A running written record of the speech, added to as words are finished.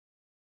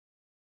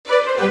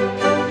The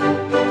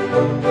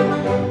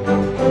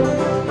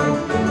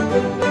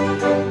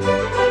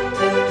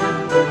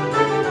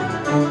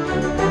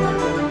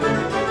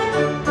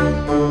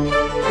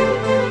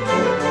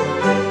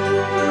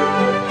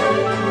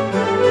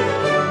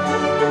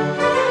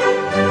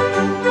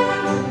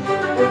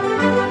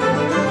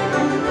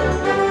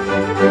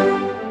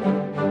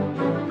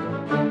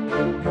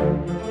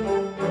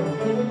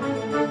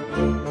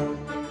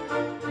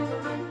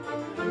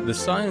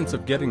Science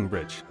of Getting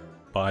Rich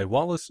by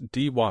Wallace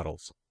D.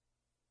 Wattles.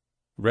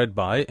 Read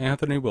by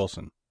Anthony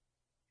Wilson.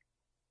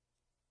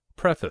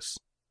 Preface.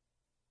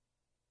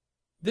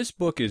 This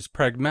book is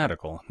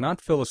pragmatical,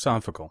 not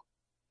philosophical.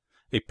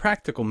 A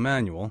practical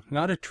manual,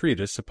 not a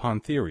treatise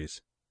upon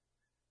theories.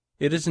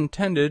 It is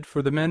intended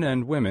for the men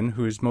and women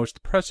whose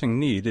most pressing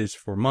need is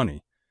for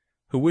money,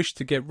 who wish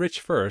to get rich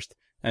first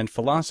and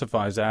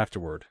philosophize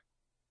afterward.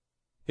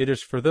 It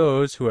is for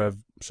those who have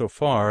so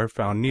far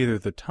found neither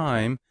the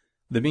time,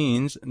 the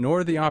means,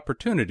 nor the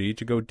opportunity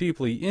to go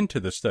deeply into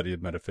the study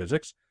of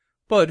metaphysics,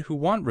 but who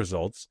want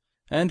results,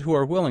 and who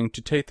are willing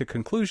to take the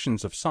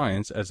conclusions of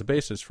science as a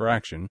basis for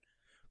action,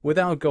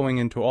 without going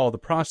into all the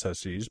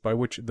processes by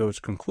which those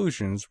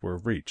conclusions were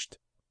reached.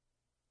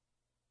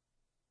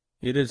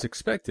 It is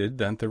expected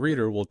that the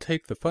reader will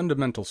take the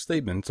fundamental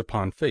statements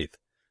upon faith,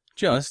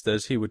 just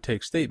as he would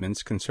take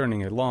statements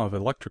concerning a law of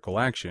electrical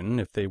action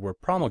if they were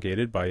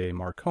promulgated by a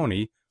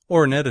Marconi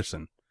or an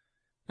Edison,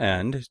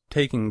 and,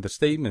 taking the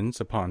statements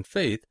upon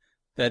faith,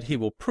 that he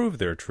will prove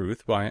their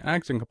truth by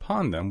acting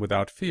upon them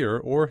without fear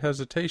or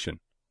hesitation.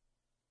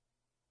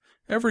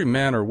 Every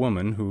man or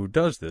woman who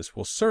does this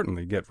will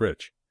certainly get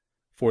rich,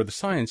 for the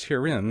science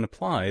herein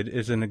applied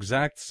is an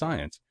exact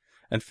science,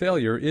 and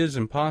failure is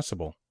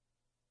impossible.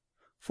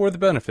 For the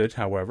benefit,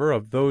 however,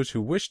 of those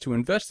who wish to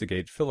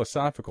investigate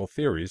philosophical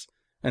theories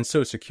and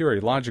so secure a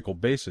logical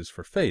basis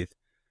for faith,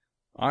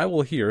 I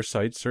will here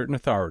cite certain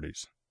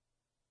authorities.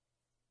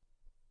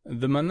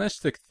 The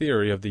monistic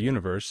theory of the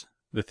universe,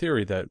 the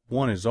theory that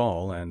one is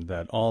all and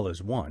that all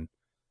is one,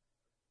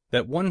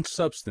 that one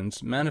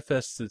substance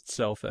manifests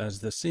itself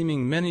as the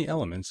seeming many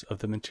elements of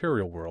the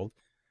material world,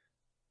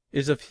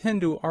 is of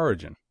Hindu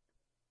origin,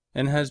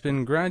 and has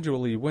been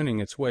gradually winning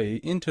its way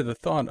into the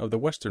thought of the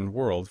Western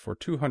world for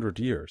 200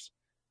 years.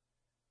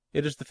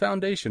 It is the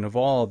foundation of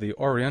all the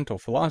Oriental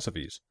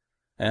philosophies,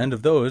 and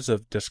of those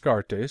of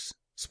Descartes,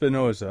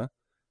 Spinoza,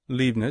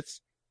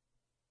 Leibniz,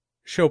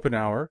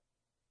 Schopenhauer,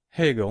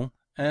 Hegel,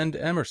 and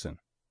Emerson.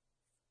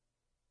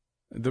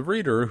 The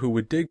reader who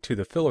would dig to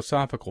the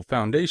philosophical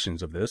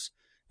foundations of this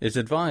is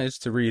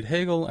advised to read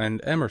Hegel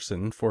and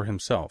Emerson for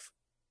himself.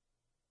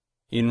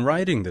 In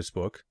writing this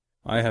book,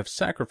 I have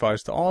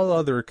sacrificed all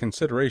other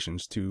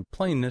considerations to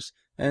plainness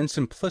and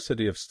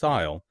simplicity of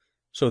style,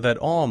 so that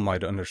all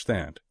might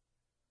understand.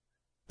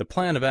 The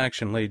plan of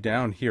action laid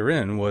down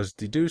herein was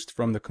deduced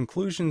from the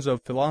conclusions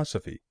of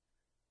philosophy.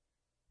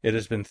 It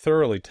has been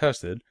thoroughly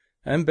tested,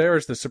 and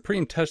bears the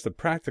supreme test of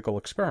practical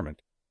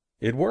experiment.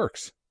 It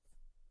works.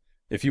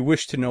 If you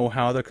wish to know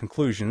how the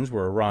conclusions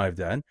were arrived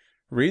at,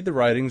 read the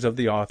writings of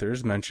the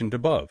authors mentioned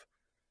above,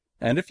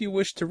 and if you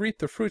wish to reap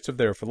the fruits of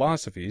their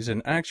philosophies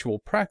in actual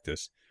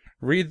practice,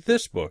 read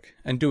this book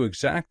and do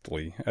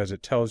exactly as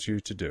it tells you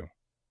to do.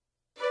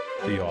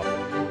 The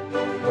Author.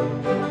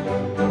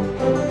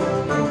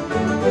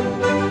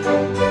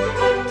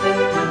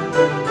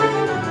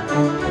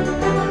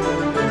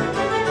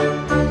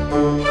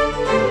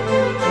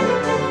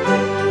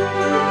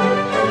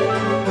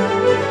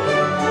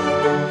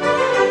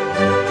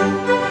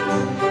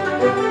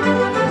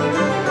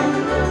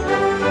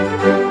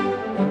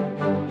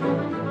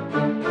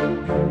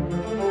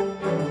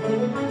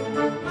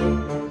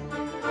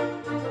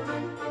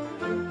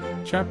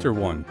 Chapter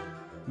 1.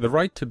 The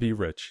Right to be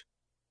Rich.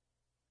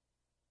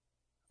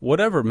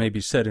 Whatever may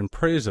be said in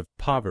praise of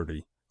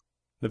poverty,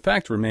 the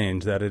fact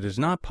remains that it is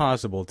not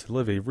possible to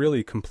live a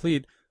really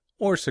complete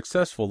or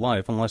successful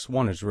life unless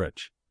one is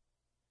rich.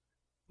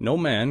 No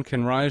man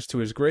can rise to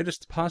his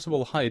greatest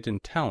possible height in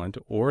talent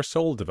or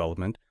soul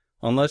development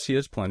unless he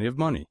has plenty of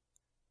money.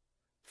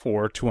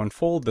 For to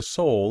unfold the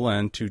soul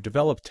and to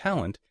develop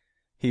talent,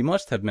 he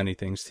must have many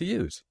things to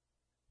use,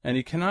 and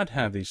he cannot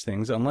have these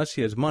things unless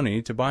he has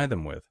money to buy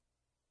them with.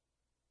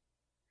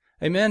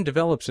 A man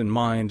develops in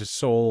mind,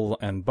 soul,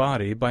 and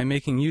body by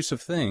making use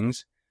of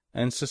things,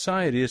 and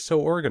society is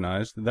so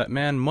organized that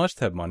man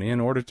must have money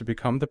in order to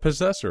become the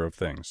possessor of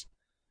things.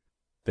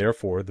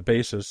 Therefore, the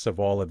basis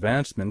of all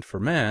advancement for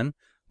man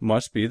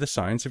must be the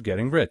science of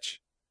getting rich.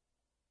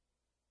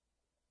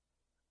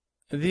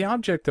 The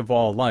object of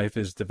all life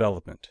is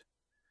development,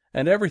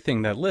 and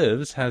everything that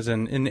lives has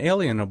an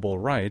inalienable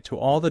right to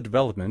all the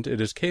development it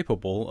is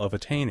capable of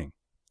attaining.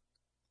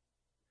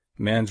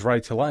 Man's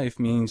right to life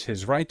means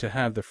his right to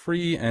have the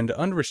free and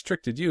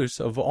unrestricted use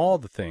of all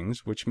the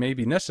things which may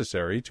be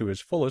necessary to his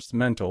fullest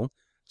mental,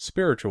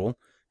 spiritual,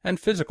 and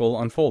physical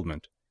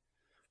unfoldment,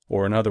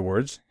 or in other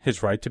words,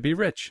 his right to be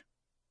rich.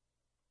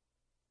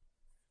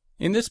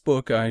 In this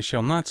book I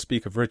shall not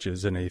speak of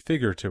riches in a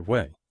figurative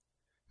way.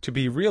 To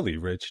be really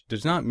rich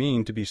does not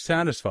mean to be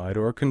satisfied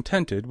or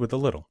contented with a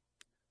little.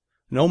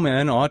 No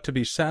man ought to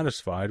be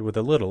satisfied with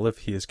a little if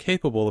he is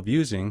capable of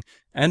using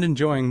and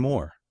enjoying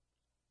more.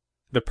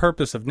 The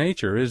purpose of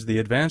nature is the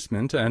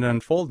advancement and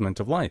unfoldment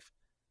of life,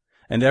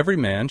 and every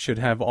man should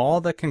have all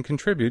that can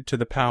contribute to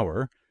the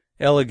power,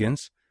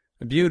 elegance,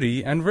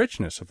 beauty, and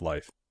richness of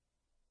life.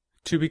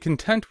 To be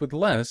content with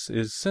less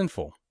is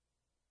sinful.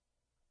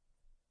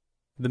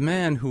 The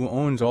man who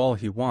owns all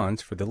he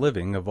wants for the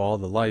living of all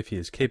the life he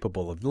is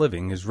capable of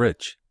living is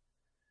rich,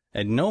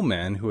 and no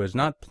man who has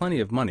not plenty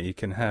of money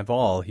can have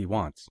all he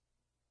wants.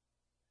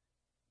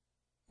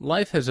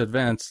 Life has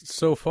advanced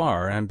so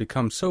far and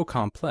become so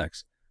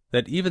complex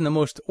that even the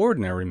most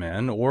ordinary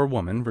man or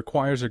woman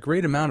requires a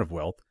great amount of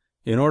wealth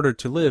in order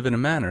to live in a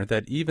manner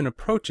that even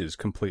approaches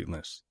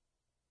completeness.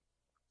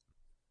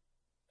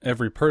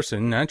 Every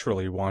person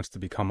naturally wants to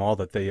become all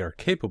that they are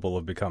capable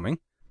of becoming.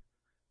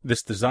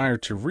 This desire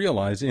to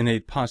realize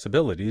innate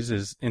possibilities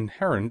is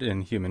inherent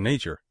in human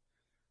nature.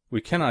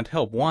 We cannot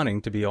help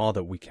wanting to be all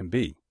that we can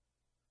be.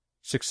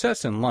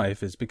 Success in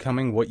life is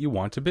becoming what you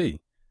want to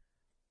be.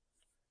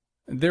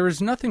 There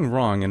is nothing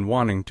wrong in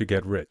wanting to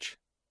get rich.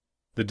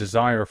 The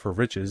desire for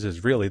riches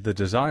is really the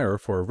desire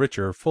for a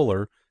richer,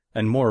 fuller,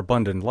 and more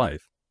abundant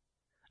life,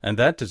 and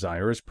that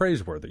desire is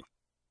praiseworthy.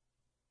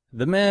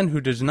 The man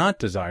who does not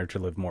desire to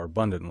live more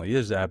abundantly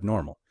is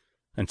abnormal,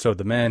 and so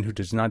the man who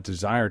does not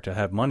desire to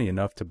have money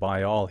enough to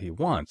buy all he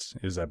wants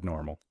is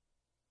abnormal.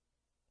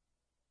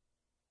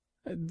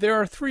 There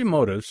are three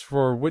motives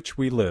for which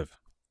we live.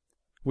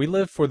 We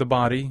live for the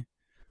body,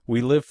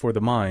 we live for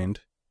the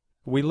mind,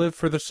 we live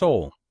for the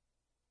soul.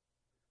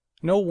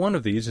 No one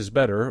of these is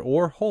better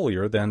or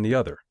holier than the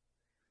other.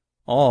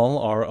 All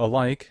are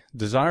alike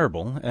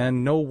desirable,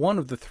 and no one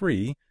of the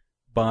three,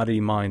 body,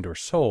 mind, or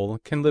soul,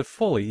 can live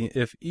fully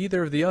if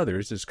either of the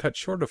others is cut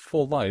short of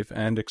full life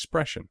and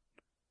expression.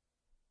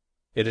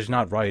 It is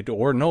not right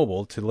or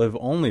noble to live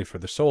only for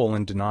the soul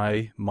and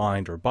deny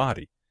mind or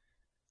body,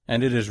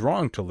 and it is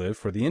wrong to live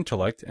for the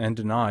intellect and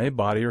deny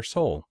body or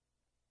soul.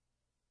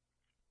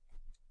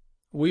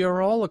 We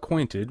are all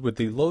acquainted with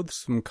the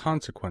loathsome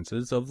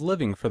consequences of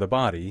living for the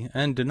body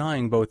and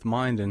denying both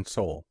mind and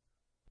soul,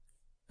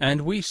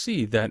 and we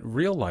see that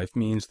real life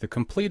means the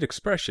complete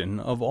expression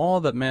of all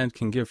that man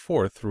can give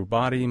forth through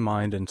body,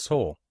 mind, and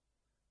soul.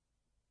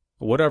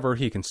 Whatever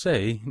he can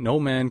say, no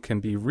man can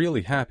be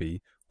really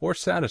happy or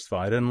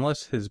satisfied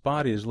unless his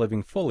body is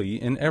living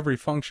fully in every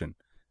function,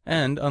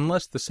 and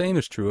unless the same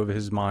is true of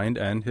his mind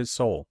and his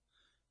soul.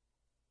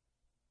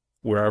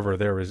 Wherever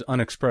there is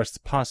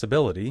unexpressed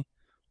possibility,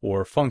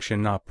 or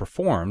function not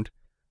performed,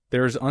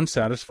 there is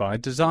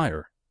unsatisfied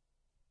desire.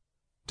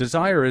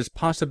 Desire is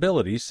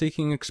possibility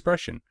seeking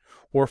expression,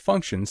 or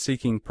function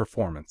seeking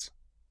performance.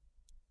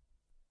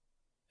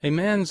 A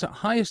man's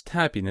highest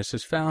happiness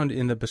is found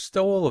in the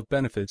bestowal of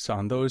benefits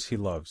on those he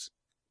loves.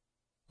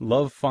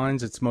 Love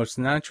finds its most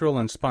natural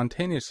and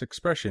spontaneous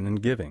expression in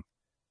giving.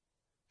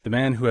 The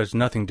man who has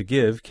nothing to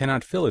give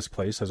cannot fill his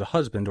place as a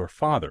husband or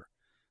father,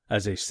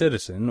 as a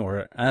citizen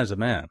or as a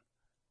man.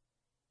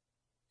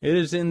 It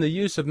is in the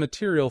use of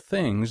material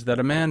things that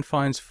a man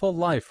finds full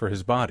life for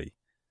his body,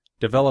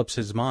 develops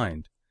his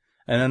mind,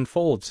 and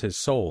unfolds his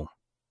soul.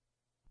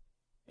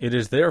 It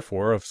is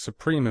therefore of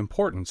supreme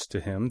importance to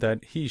him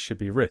that he should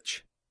be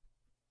rich.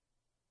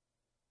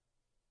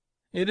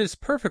 It is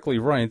perfectly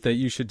right that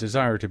you should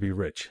desire to be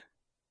rich.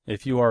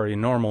 If you are a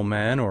normal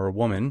man or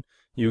woman,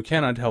 you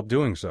cannot help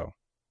doing so.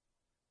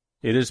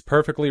 It is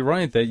perfectly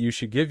right that you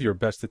should give your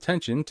best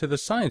attention to the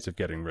science of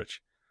getting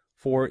rich,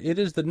 for it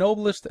is the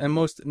noblest and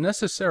most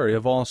necessary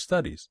of all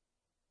studies.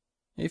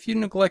 If you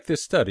neglect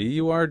this study,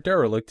 you are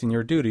derelict in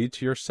your duty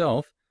to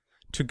yourself,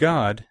 to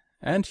God,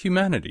 and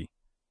humanity.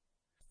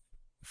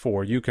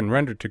 For you can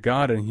render to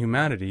God and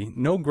humanity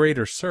no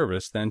greater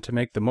service than to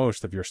make the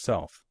most of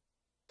yourself.